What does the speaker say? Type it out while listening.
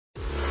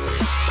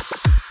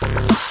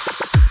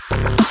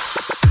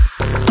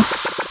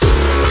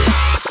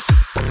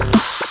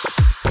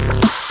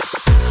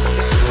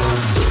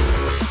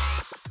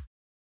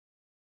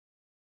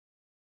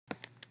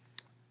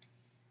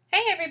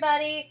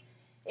everybody?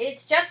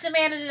 It's just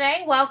Amanda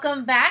today.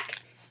 Welcome back.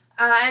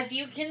 As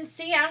you can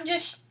see, I'm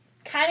just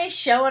kind of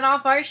showing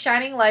off our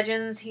Shining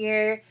Legends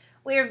here.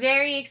 We're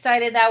very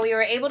excited that we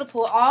were able to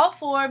pull all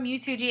 4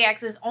 Mewtwo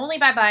GXs only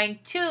by buying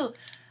 2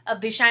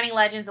 of the Shining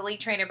Legends Elite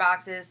Trainer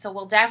boxes. So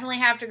we'll definitely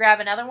have to grab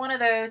another one of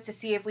those to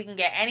see if we can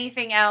get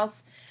anything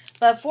else.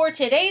 But for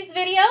today's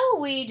video,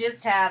 we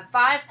just have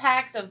 5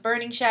 packs of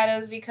Burning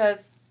Shadows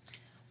because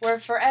we're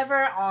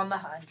forever on the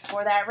hunt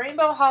for that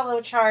Rainbow Holo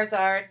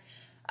Charizard.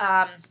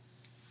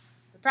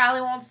 We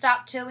probably won't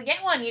stop till we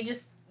get one. You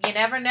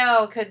never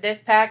know.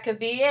 This pack could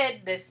be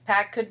it. This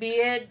pack could be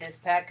it. This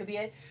pack could be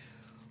it.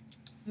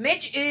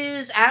 Mitch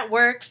is at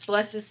work.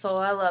 Bless his soul.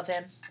 I love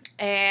him.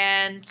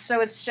 And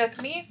so it's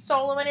just me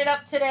soloing it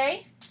up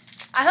today.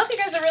 I hope you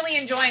guys are really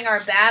enjoying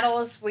our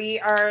battles. We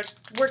are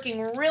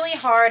working really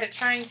hard at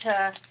trying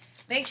to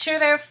make sure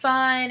they're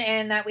fun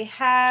and that we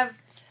have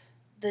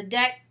the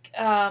deck,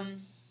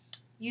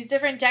 use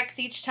different decks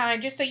each time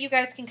just so you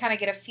guys can kind of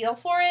get a feel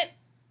for it.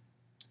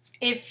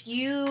 If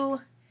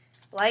you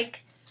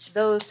like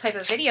those type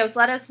of videos,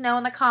 let us know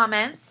in the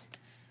comments.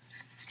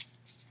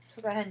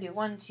 So go ahead and do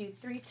 1, 2,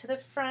 3 to the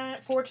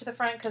front, 4 to the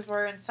front because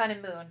we're in Sun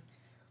and Moon.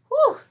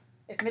 Whew!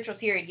 If Mitch was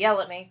here, he'd yell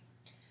at me.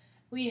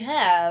 We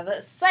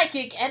have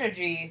Psychic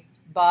Energy,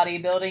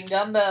 Bodybuilding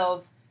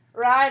Dumbbells,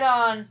 Ride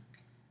On,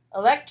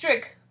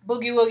 Electric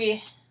Boogie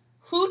Woogie,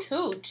 Hoot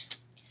Hoot,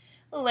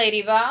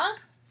 Ladybug,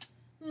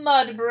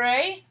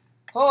 Mudbray,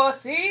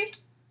 Horsey,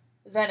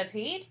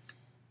 Venipede,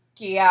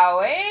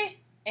 Kiawe,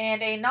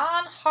 and a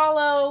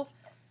non-holo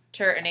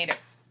Turtonator.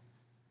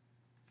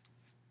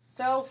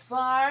 So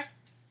far,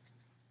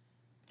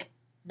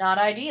 not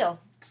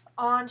ideal.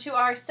 On to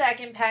our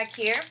second pack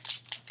here.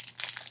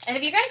 And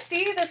if you guys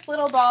see this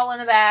little ball in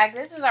the bag,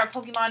 this is our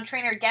Pokemon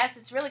Trainer Guess.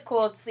 It's really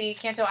cool. It's the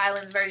Kanto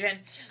Islands version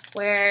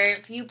where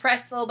if you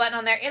press the little button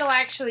on there, it'll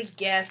actually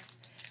guess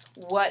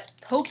what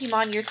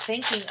Pokemon you're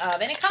thinking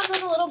of. And it comes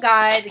with a little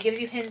guide that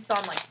gives you hints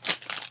on like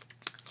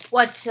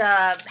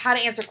how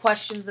to answer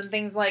questions and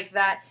things like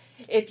that.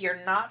 If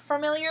you're not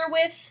familiar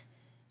with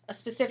a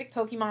specific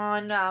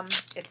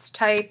Pokemon, its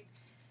type,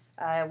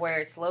 where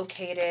it's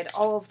located,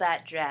 all of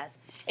that jazz.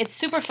 It's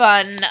super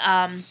fun.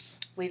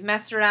 We've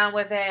messed around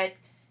with it.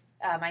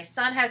 My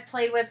son has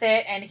played with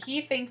it, and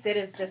he thinks it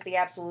is just the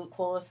absolute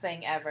coolest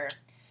thing ever.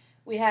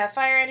 We have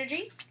Fire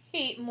Energy,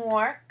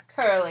 Heatmore,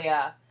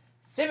 Curlia,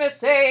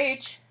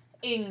 Simisage,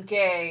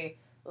 Inkay,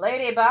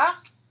 Ladybug,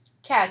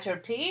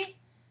 Caterpie,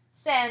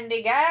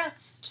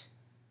 Sandygast,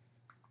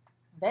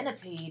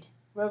 Venipede,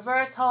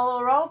 Reverse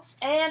Holo Ralts,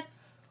 and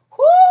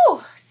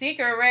whoo!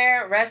 Secret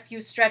Rare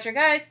Rescue Stretcher.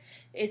 Guys,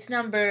 it's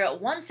number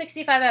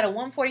 165 out of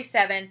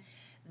 147.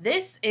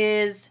 This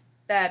is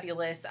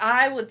fabulous.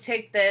 I would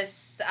take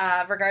this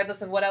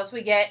regardless of what else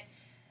we get.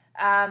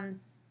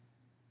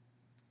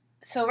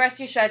 So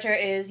Rescue Stretcher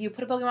is you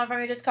put a Pokemon from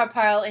your discard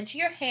pile into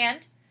your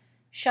hand,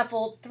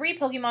 shuffle 3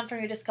 Pokemon from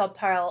your discard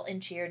pile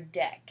into your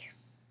deck.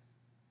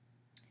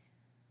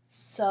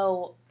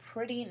 So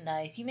pretty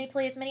nice. You may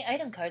play as many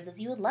item cards as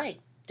you would like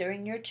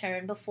during your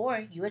turn before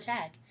you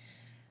attack.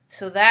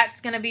 So that's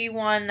going to be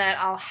one that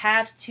I'll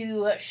have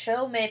to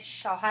show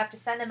Mitch. I'll have to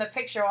send him a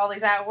picture while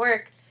he's at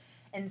work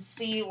and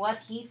see what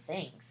he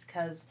thinks.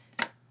 Because,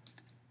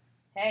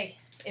 hey,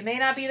 it may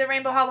not be the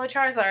Rainbow Holo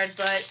Charizard,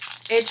 but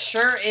it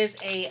sure is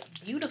a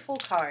beautiful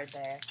card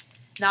there.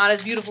 Not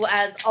as beautiful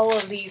as all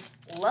of these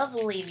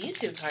lovely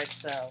Mewtwo cards,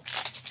 though.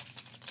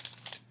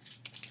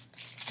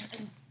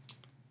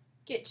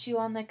 Get you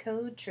on the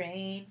code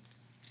train.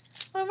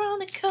 We're on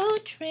the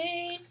code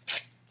train.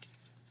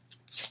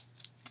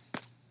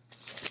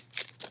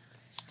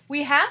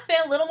 We have been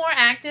a little more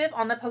active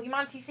on the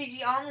Pokemon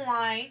TCG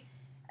Online.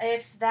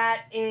 If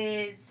that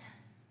is,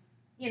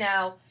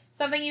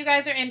 something you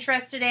guys are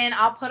interested in,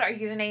 I'll put our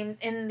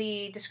usernames in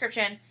the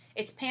description.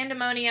 It's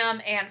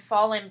Pandemonium and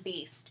Fallen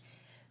Beast.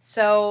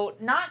 So,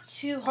 not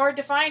too hard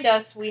to find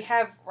us. We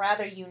have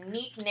rather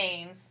unique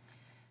names.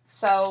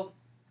 So,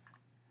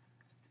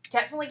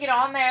 definitely get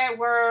on there.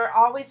 We're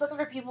always looking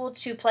for people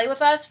to play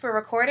with us for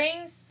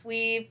recordings.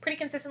 We pretty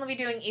consistently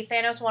be doing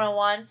Ethanos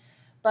 101.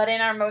 But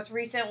in our most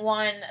recent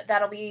one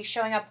that'll be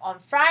showing up on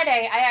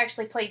Friday, I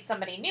actually played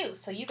somebody new.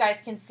 So you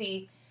guys can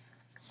see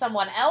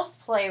someone else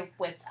play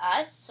with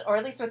us, or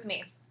at least with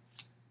me.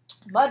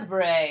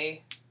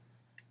 Mudbray.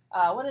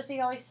 What does he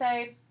always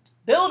say?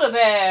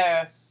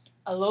 Build-A-Bear.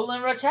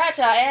 Alolan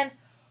Rattata. And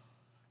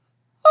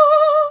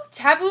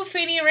Tapu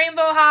Fini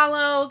Rainbow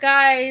Holo.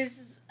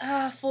 Guys,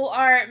 full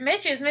art.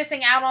 Mitch is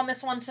missing out on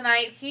this one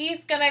tonight.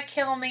 He's going to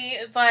kill me.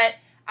 But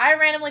I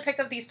randomly picked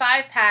up these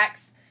 5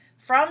 packs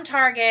from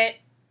Target.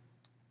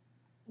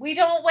 We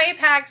don't weigh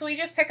packs, we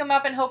just pick them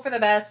up and hope for the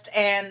best,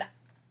 and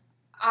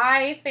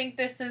I think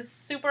this is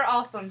super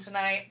awesome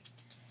tonight.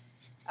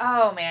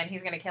 Oh man,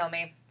 he's gonna kill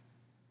me.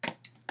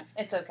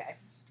 It's okay.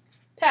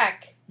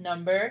 Pack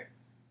number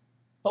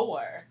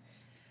 4.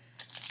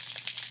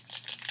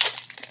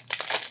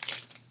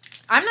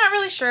 I'm not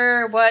really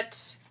sure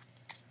what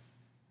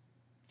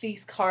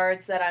these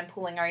cards that I'm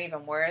pulling are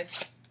even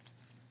worth.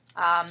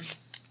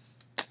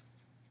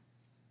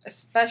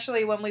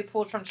 especially when we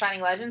pulled from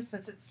Shining Legends,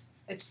 since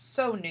it's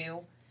so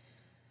new.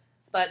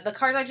 But the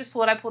cards I just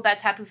pulled, I pulled that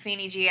Tapu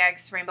Fini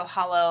GX, Rainbow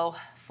Holo,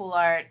 Full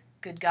Art.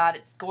 Good God,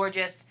 it's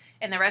gorgeous.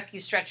 And the Rescue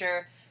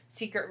Stretcher,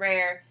 Secret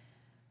Rare.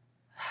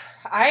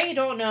 I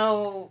don't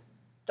know.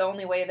 The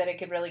only way that it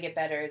could really get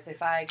better is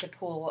if I could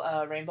pull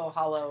a Rainbow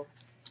Holo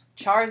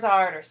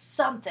Charizard or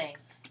something.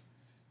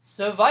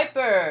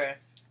 Seviper,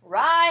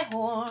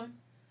 Rhyhorn,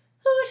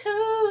 Hoot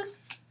Hoot,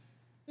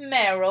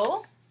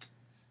 Meryl,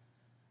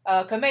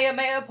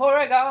 Kamehameha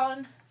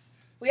Porygon.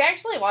 We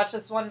actually watched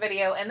this one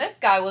video, and this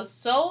guy was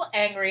so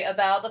angry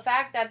about the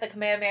fact that the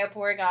Kamehameha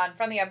Porygon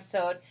from the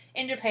episode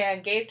in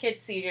Japan gave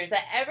kids seizures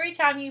that every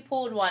time he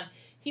pulled one,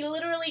 he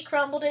literally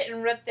crumbled it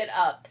and ripped it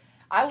up.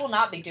 I will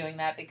not be doing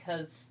that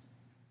because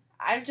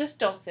I just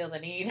don't feel the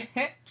need.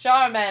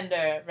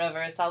 Charmander,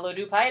 Reverse Holo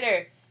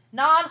Dewpider,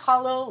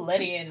 Non-Holo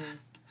Ledian.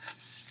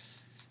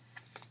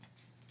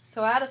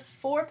 So out of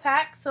 4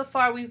 packs so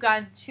far, we've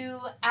gotten 2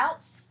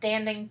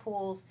 outstanding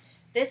pulls.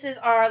 This is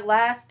our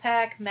last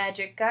pack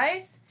magic,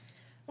 guys.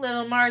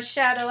 Little Mars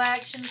Shadow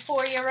action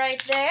for you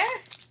right there.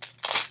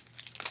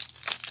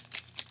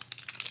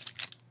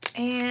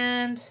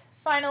 And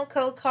final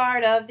code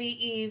card of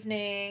the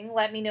evening.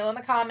 Let me know in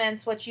the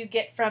comments what you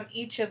get from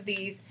each of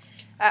these.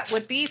 That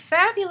would be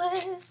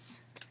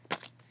fabulous.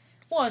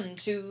 1,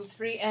 2,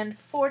 3, and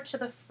 4 to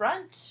the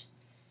front.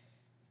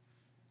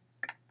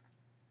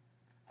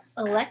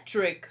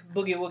 Electric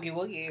Boogie Woogie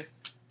Woogie.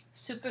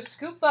 Super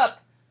Scoop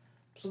Up.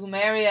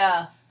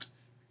 Plumeria.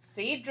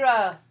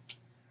 Seadra.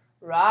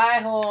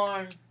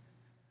 Rhyhorn.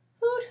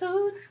 Hoot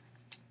Hoot.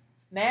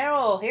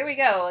 Meryl. Here we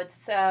go.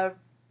 It's a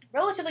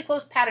relatively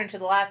close pattern to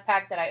the last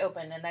pack that I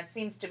opened, and that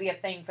seems to be a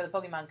thing for the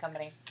Pokemon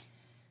Company.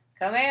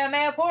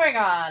 Kamehameha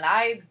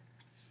Porygon.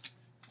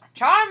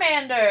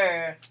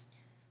 Charmander.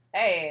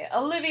 Hey,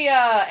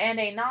 Olivia, and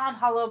a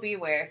non-holo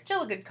Beware.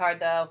 Still a good card,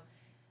 though.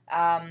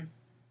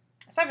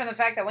 Aside from the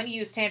fact that when you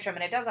use Tantrum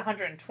and it does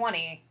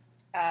 120,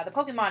 the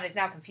Pokemon is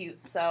now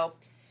confused, so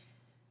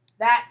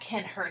that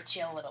can hurt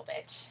you a little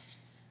bit.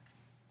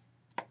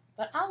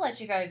 But I'll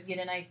let you guys get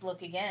a nice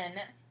look again.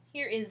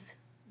 Here is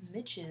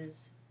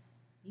Mitch's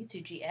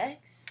Mewtwo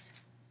GX.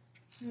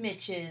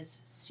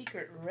 Mitch's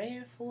Secret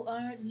Rare Full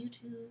Art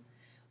Mewtwo,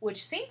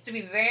 which seems to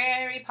be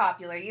very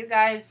popular. You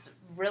guys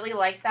really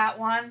like that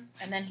one.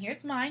 And then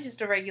here's mine,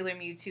 just a regular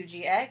Mewtwo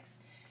GX.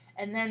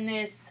 And then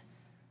this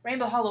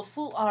Rainbow Holo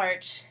Full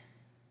Art.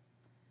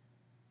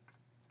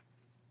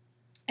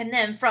 And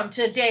then from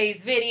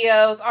today's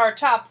videos, our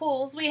top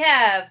pulls, we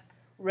have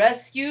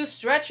Rescue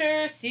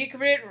Stretcher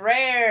Secret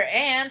Rare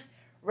and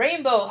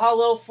Rainbow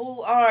Holo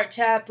Full Art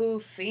Tapu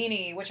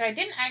Fini, which I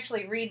didn't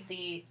actually read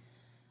the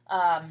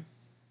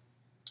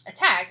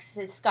attacks.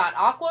 It's got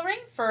Aqua Ring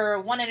for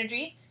 1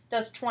 energy,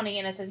 does 20,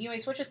 and it says you may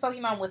switch this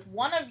Pokemon with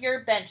one of your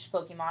benched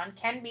Pokemon.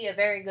 Can be a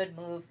very good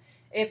move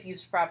if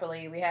used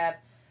properly. We have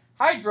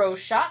Hydro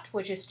Shot,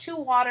 which is 2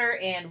 water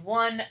and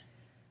 1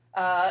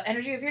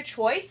 energy of your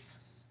choice.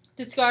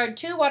 Discard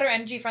 2 water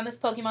energy from this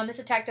Pokemon. This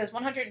attack does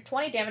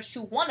 120 damage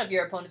to one of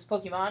your opponent's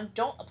Pokemon.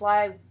 Don't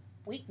apply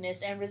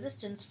weakness and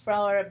resistance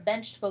for a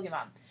benched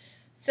Pokemon.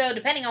 So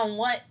depending on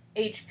what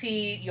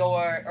HP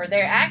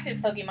their active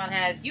Pokemon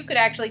has, you could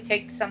actually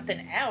take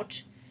something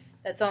out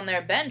that's on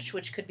their bench,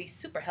 which could be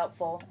super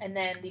helpful. And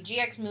then the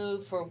GX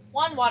move for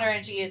 1 water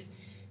energy is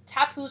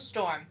Tapu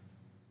Storm.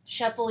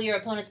 Shuffle your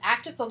opponent's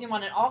active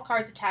Pokemon and all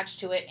cards attached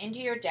to it into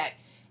your deck.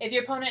 If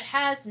your opponent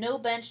has no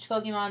benched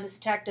Pokemon, this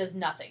attack does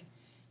nothing.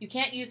 You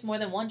can't use more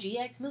than 1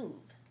 GX move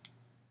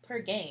per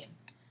game.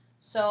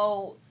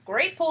 So,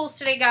 great pulls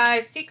today,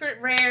 guys. Secret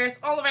rares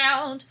all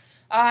around.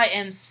 I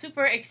am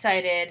super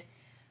excited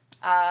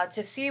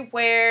to see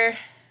where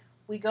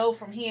we go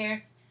from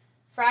here.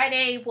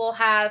 Friday, we'll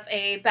have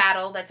a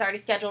battle that's already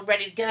scheduled,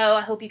 ready to go.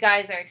 I hope you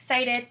guys are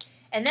excited.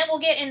 And then we'll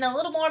get into a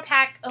little more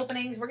pack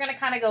openings. We're going to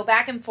kind of go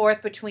back and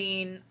forth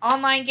between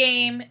online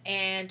game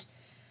and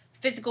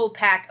physical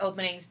pack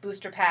openings,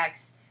 booster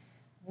packs.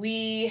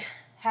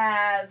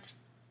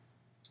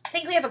 I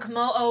think we have a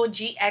Komodo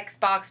GX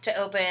box to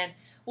open.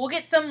 We'll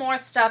get some more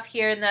stuff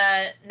here in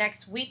the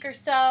next week or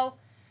so.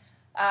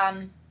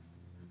 Other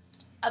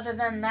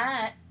than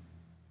that,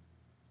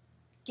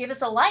 give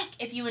us a like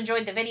if you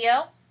enjoyed the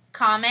video.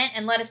 Comment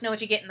and let us know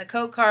what you get in the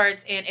code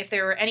cards and if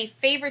there were any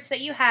favorites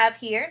that you have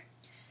here.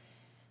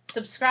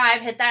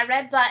 Subscribe, hit that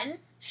red button.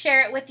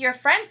 Share it with your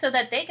friends so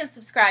that they can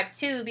subscribe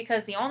too,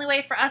 because the only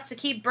way for us to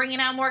keep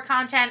bringing out more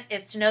content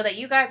is to know that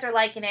you guys are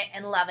liking it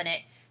and loving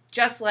it,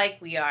 just like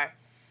we are.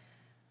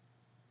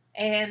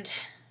 And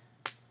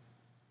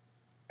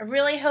I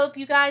really hope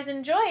you guys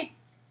enjoyed.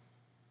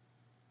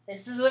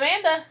 This is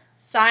Amanda,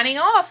 signing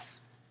off.